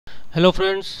Hello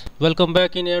friends, welcome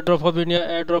back in air drop of India.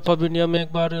 Air drop of India में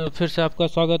एक बार फिर से आपका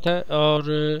स्वागत है। और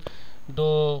दो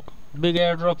बिग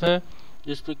एयर ड्रॉप है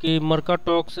जिसपे कि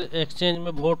मर्काटॉक्स एक्सचेंज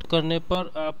में वोट करने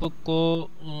पर आपको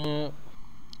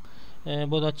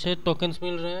बहुत अच्छे टोकन्स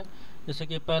मिल रहे हैं। जैसे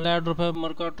कि पहला एयर ड्रॉप है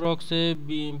मर्काटॉक्स से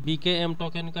BKM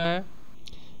टोकन का है।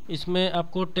 इसमें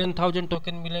आपको 10,000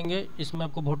 टोकन मिलेंगे। इसमें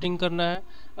आपको वोटिंग करना है।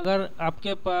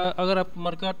 अगर आप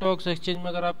मर्काटॉक्स एक्सचेंज में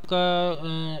अगर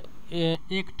आपका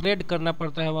एक ट्रेड करना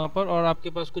पड़ता है वहाँ पर, और आपके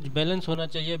पास कुछ बैलेंस होना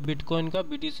चाहिए बिटकॉइन का,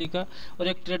 BTC का, और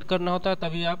एक ट्रेड करना होता है,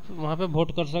 तभी आप वहाँ पे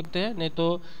वोट कर सकते हैं। नहीं तो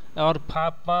और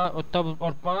तब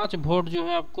और 5 वोट जो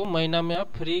है आपको महीना में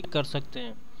आप फ्री कर सकते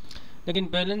हैं। लेकिन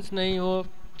बैलेंस नहीं हो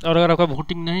और अगर आपका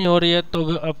वोटिंग नहीं हो रही है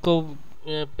तो आपको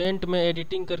पेंट में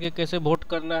एडिटिंग करके कैसे वोट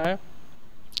करना है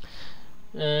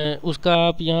उसका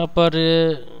आप यहाँ पर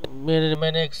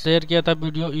मैंने एक शेयर किया था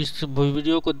वीडियो। इस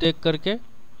वीडियो को देख करके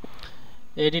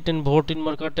edit and vote in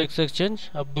मर्काटॉक्स exchange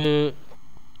अब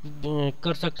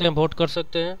कर सकते हैं, वोट कर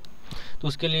सकते हैं। तो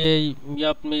उसके लिए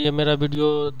ये मेरा वीडियो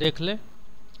देख ले।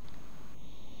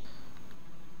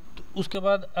 तो उसके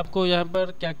बाद आपको यहाँ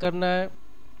पर क्या करना है,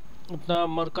 अपना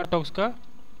मर्काटॉक्स का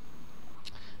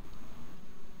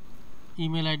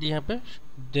ईमेल आईडी यहाँ पे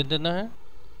दे देना है।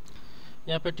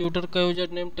 यहाँ पे ट्विटर का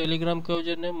यूजर नेम, टेलीग्राम का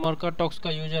यूजर नेम, मर्काटॉक्स का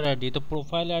यूजर आईडी। तो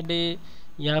प्रोफाइल आईडी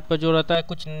यहाँ पे जो रहता है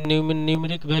कुछ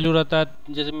न्यूमेरिक वैल्यू रहता है।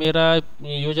 जैसे मेरा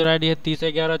यूजर आईडी है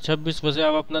 301126, वैसे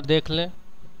आप अपना देख लें।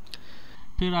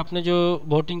 फिर आपने जो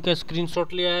वोटिंग का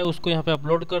स्क्रीनशॉट लिया है उसको यहाँ पे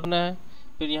अपलोड करना है।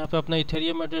 फिर यहाँ पे अपना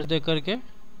इथेरियम एड्रेस दे करके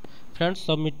फ्रेंड्स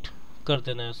सबमिट कर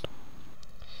देना है।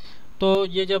 तो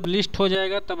ये जब लिस्ट हो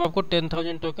जाएगा तब आपको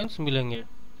 10,000 टोकन्स मिलेंगे।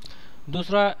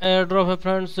 दूसरा एयर ड्रॉप है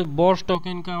फ्रेंड्स बॉस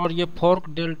टोकन का, और ये फोर्क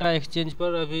डेल्टा एक्सचेंज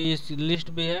पर अभी इस लिस्ट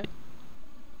भी है।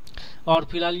 और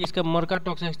फिलहाल इसका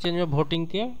मर्काटॉक्स एक्सचेंज में वोटिंग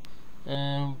के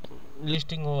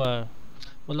लिस्टिंग हुआ है,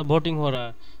 मतलब वोटिंग हो रहा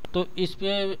है। तो इस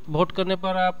पे वोट करने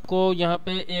पर आपको यहाँ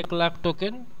पे 1 लाख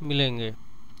टोकन मिलेंगे।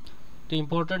 तो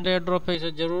इम्पोर्टेंट एयर ड्रॉप है,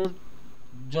 इसे ज़रूर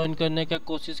ज्वाइन करने का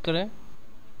कोशिश करें।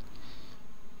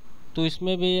 तो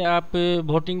इसमें भी आप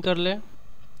वोटिंग कर लें।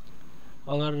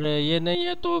 अगर ये नहीं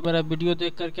है तो मेरा वीडियो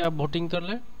देख करके आप वोटिंग कर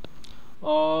लें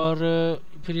और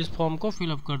फिर इस फॉर्म को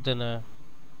फिलअप कर देना है।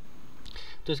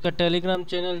 तो इसका टेलीग्राम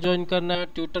चैनल ज्वाइन करना है,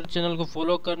 ट्विटर चैनल को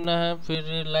फॉलो करना है,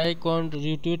 फिर लाइक और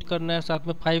रीट्वीट करना है, साथ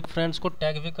में 5 फ्रेंड्स को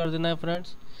टैग भी कर देना है।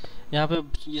 फ्रेंड्स यहाँ पे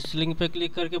इस लिंक पे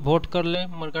क्लिक करके वोट कर लें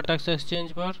मर्काटॉक्स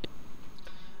एक्सचेंज पर।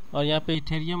 और यहाँ पे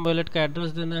इथेरियम वॉलेट का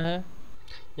एड्रेस देना है,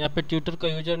 यहाँ पे ट्विटर का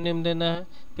यूजर नेम देना है,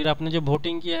 फिर आपने जो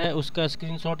वोटिंग किया है उसका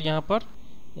स्क्रीनशॉट यहाँ पर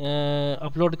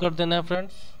अपलोड कर देना है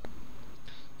फ्रेंड्स।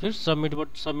 फिर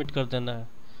सबमिट कर देना है।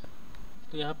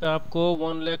 तो यहाँ पे आपको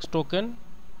 1 लाख टोकन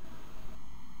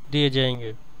दिए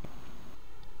जाएंगे।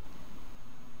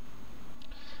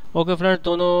 ओके फ्रेंड्स,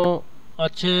 दोनों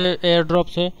अच्छे एयर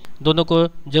ड्रॉप्स हैं, दोनों को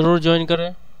ज़रूर ज्वाइन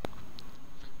करें।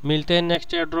 मिलते हैं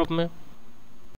नेक्स्ट एयर ड्रॉप में।